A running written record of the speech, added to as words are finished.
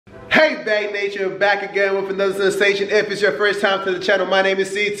Hey Bang Nation, back again with another sensation. If it's your first time to the channel, my name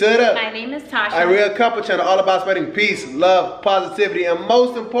is C to the. My name is Tasha. A real couple channel all about spreading peace, love, positivity, and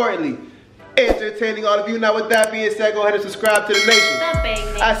most importantly, entertaining all of you. Now with that being said, go ahead and subscribe to the nation. The Bang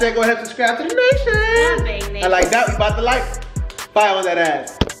Nation. I said go ahead and subscribe to the nation. The Bang Nation. And like that, we about to like fire on that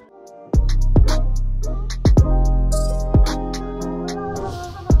ass.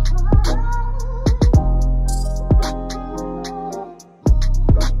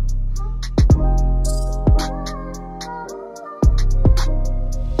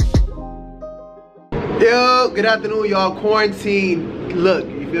 Yo, good afternoon, y'all. Quarantine. Look,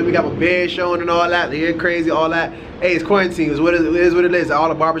 you feel me? Got my beard showing and all that. You're crazy, all that. Hey, it's quarantine. It's what it is. All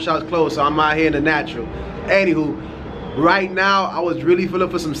the barbershops closed, so I'm out here in the natural. Anywho, right now, I was really feeling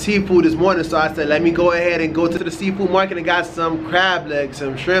for some seafood this morning, so I said, let me go ahead and go to the seafood market and got some crab legs,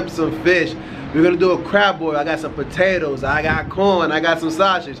 some shrimp, some fish. We're gonna do a crab boil. I got some potatoes. I got corn. I got some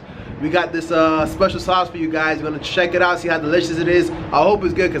sausage. We got this special sauce for you guys. We're gonna check it out, see how delicious it is. I hope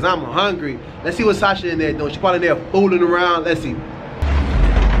it's good because I'm hungry. Let's see what Tasha in there doing. She's probably in there fooling around. Let's see.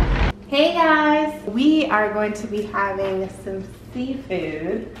 Hey guys, we are going to be having some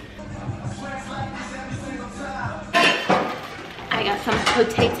seafood. I got some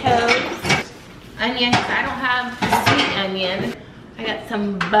potatoes, onions. I don't have sweet onion. I got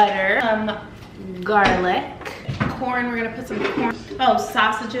some butter, some garlic, corn. We're gonna put some corn. Oh,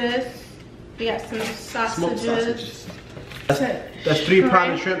 sausages. We got some sausages. That's 3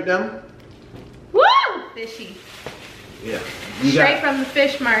 pounds of shrimp down. Woo! Fishy. Yeah. Straight from the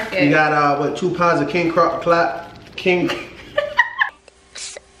fish market. You got what, 2 pounds of king.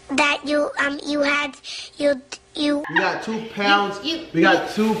 That you We got 2 pounds. We got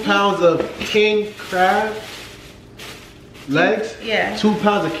 2 pounds of king crab legs. Yeah. 2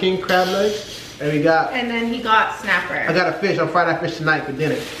 pounds of king crab legs. And we got. And then he got snapper. I got a fish. I'll fry that fish tonight for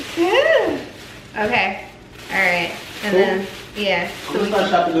dinner. Good. Okay. All right. And then yeah. So we start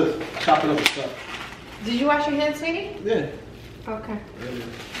chopping up the stuff. Did you wash your hands, sweetie? Yeah. Okay.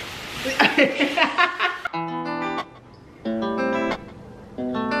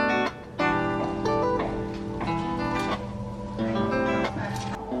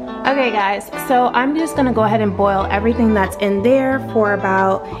 Okay guys, so I'm just gonna go ahead and boil everything that's in there for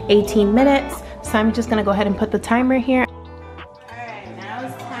about 18 minutes. So I'm just gonna go ahead and put the timer here. Alright, now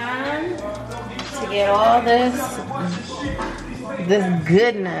it's time to get all this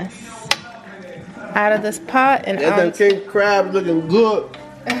goodness out of this pot and out. That king crab looking good.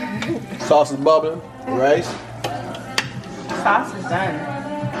 Sauce is bubbling. Rice. Sauce is done.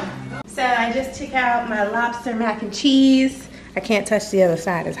 So I just took out my lobster mac and cheese. I can't touch the other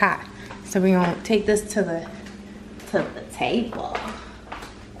side, it's hot. So we're gonna take this to the table.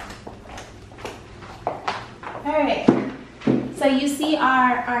 All right, so you see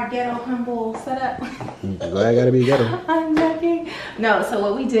our ghetto humble setup? I gotta be ghetto. I'm joking. No, so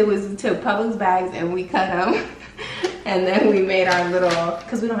what we did was we took Publix bags and we cut them. And then we made our little,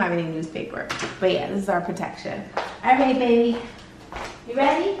 cause we don't have any newspaper. But yeah, this is our protection. All right, baby. You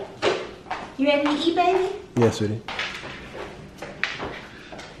ready? You ready to eat, baby? Yes, sweetie.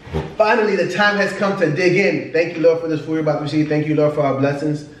 Finally, the time has come to dig in. Thank you, Lord, for this food we're about to receive. Thank you, Lord, for our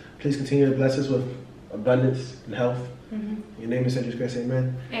blessings. Please continue to bless us with abundance and health. In your name is Jesus Christ,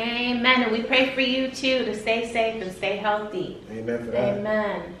 amen. Amen. And we pray for you too to stay safe and stay healthy. Amen for that.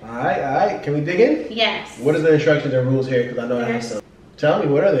 Amen. All right. Can we dig in? Yes. What is the instructions and rules here? Because I know I have some. Tell me,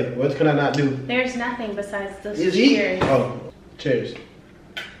 what are they? What can I not do? There's nothing besides those Is cheers. Oh, cheers.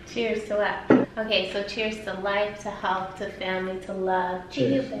 Cheers to what? Okay, so cheers to life, to health, to family, to love.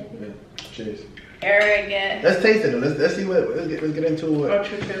 Cheers. To you, baby. Yeah. Cheers. Arrogant. Let's taste it though. Let's see what. Let's get into what. Oh,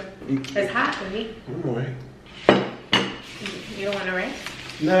 true. It's hot for me. I'm alright. You don't want to rinse?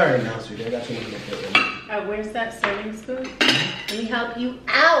 No, right now, sweetie. I got too much in my plate right now. Where's that serving spoon? Let me help you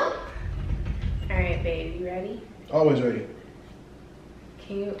out. All right, babe. You ready? Always ready.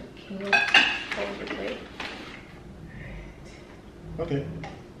 Can you hold your plate? Okay.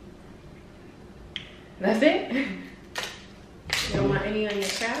 That's it? You don't want any on your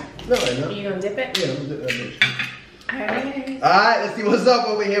crab? No, right now. Are you gonna dip it? Yeah, I'm gonna dip that. Alright. Alright, let's see what's up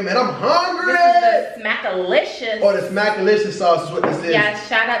over here, man. I'm hungry! This is the Smackalicious. Oh, the Smackalicious sauce is what this is. Yeah,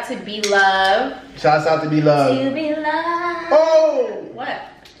 shout out to Blove. Shouts out to Blove. To be loved. Oh! What?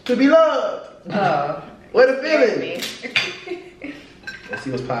 To be loved. Oh. What a feeling. Let's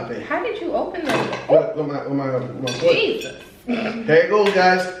see what's popping. How did you open this? What my foot? Jesus. Here it goes,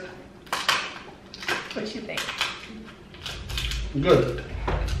 guys. What you think? Good.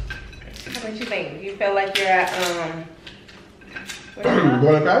 How much you think? Do you feel like you're at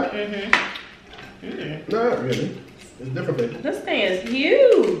Boiling crab? Mm-hmm. No, not really. It's different, baby. This thing is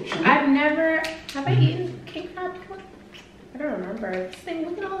huge. I Have I eaten king crab before? I don't remember. This thing,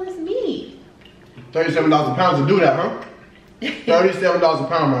 look at all this meat. $37 a pound to do that, huh? $37 a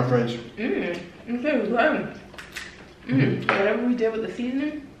pound, my friends. It's very good. Whatever we did with the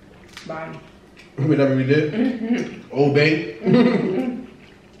seasoning, bomb. Whatever we did? Old Bay?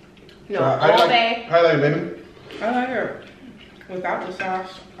 No, Old Bay. How you like it, baby? I like it without the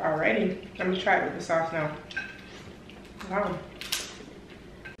sauce already. Let me try it with the sauce now. Wow.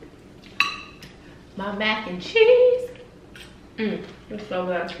 My mac and cheese. It's so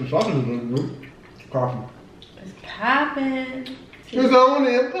good. The sausage is good. Coffee. It's popping. It's on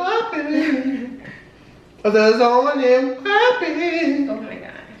and popping. It's on and popping. Oh my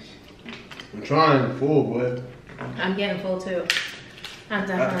gosh. I'm trying full, boy. I'm getting full too. I'm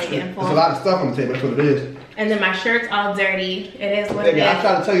definitely getting full. There's a lot of stuff on the table, that's what it is. And then my shirt's all dirty. It is what it is. I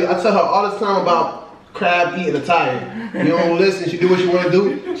try to tell you, I tell her all the time about crab eating attire. You don't listen, she do what she want to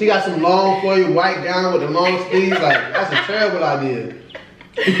do. She got some long for you, white gown with the long sleeves. Like, that's a terrible idea.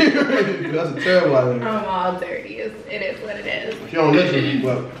 That's a terrible idea. I'm all dirty. It is what it is. She don't listen,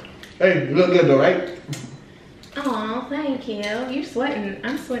 but hey, you look good though, right? Oh, thank you. You're sweating.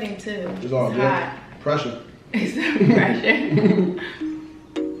 I'm sweating too. It's all good. Hot. Pressure. It's the pressure.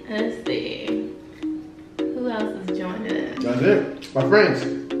 Let's see. Who else is joining us? That's it. My friends.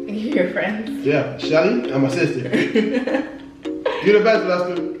 Your friends? Yeah, Shelly and my sister. You're the best,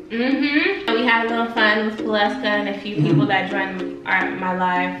 Lester. We had a little fun with Paleska and a few people that joined my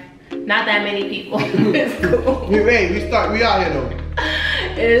live. Not that many people. It's cool. We out here though.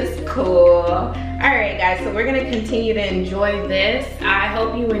 It's cool. Alright guys, so we're gonna continue to enjoy this. I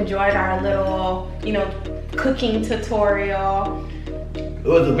hope you enjoyed our little, cooking tutorial. It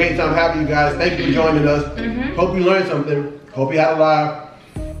was a great time having you guys. Thank you for joining us. Hope you learned something. Hope you had a laugh.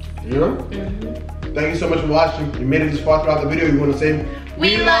 Thank you so much for watching. You made it this far throughout the video. You want to say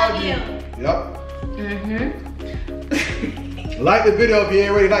we love you. Yep. Like the video if you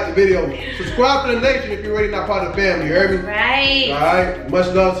ain't already liked the video. Subscribe to the nation if you're already not part of the family. You heard me? Right. Alright. Much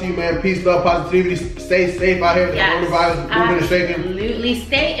love to you, man. Peace, love, positivity. Stay safe out here with the coronavirus moving and shaking. Absolutely.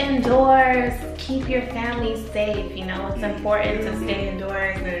 Stay indoors. Keep your family safe. It's important to stay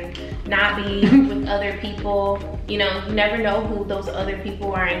indoors and not be with other people. You never know who those other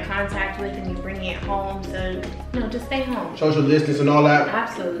people are in contact with and you bring it home. So, just stay home. Social distance and all that.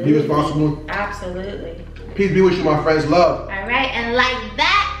 Absolutely. Be responsible. Absolutely. Peace be with you, my friends. Love. All right, and like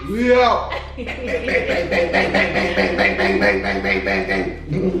that. We out. Bang, bang, bang, bang, bang, bang, bang, bang, bang, bang, bang, bang,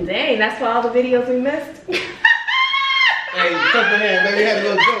 bang. Dang, that's for all the videos we missed. Hey, touch my hand. Baby had a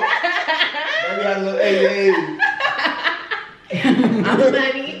little joke. Baby had a little, hey. I'm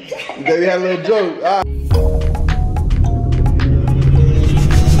funny. Baby had a little joke.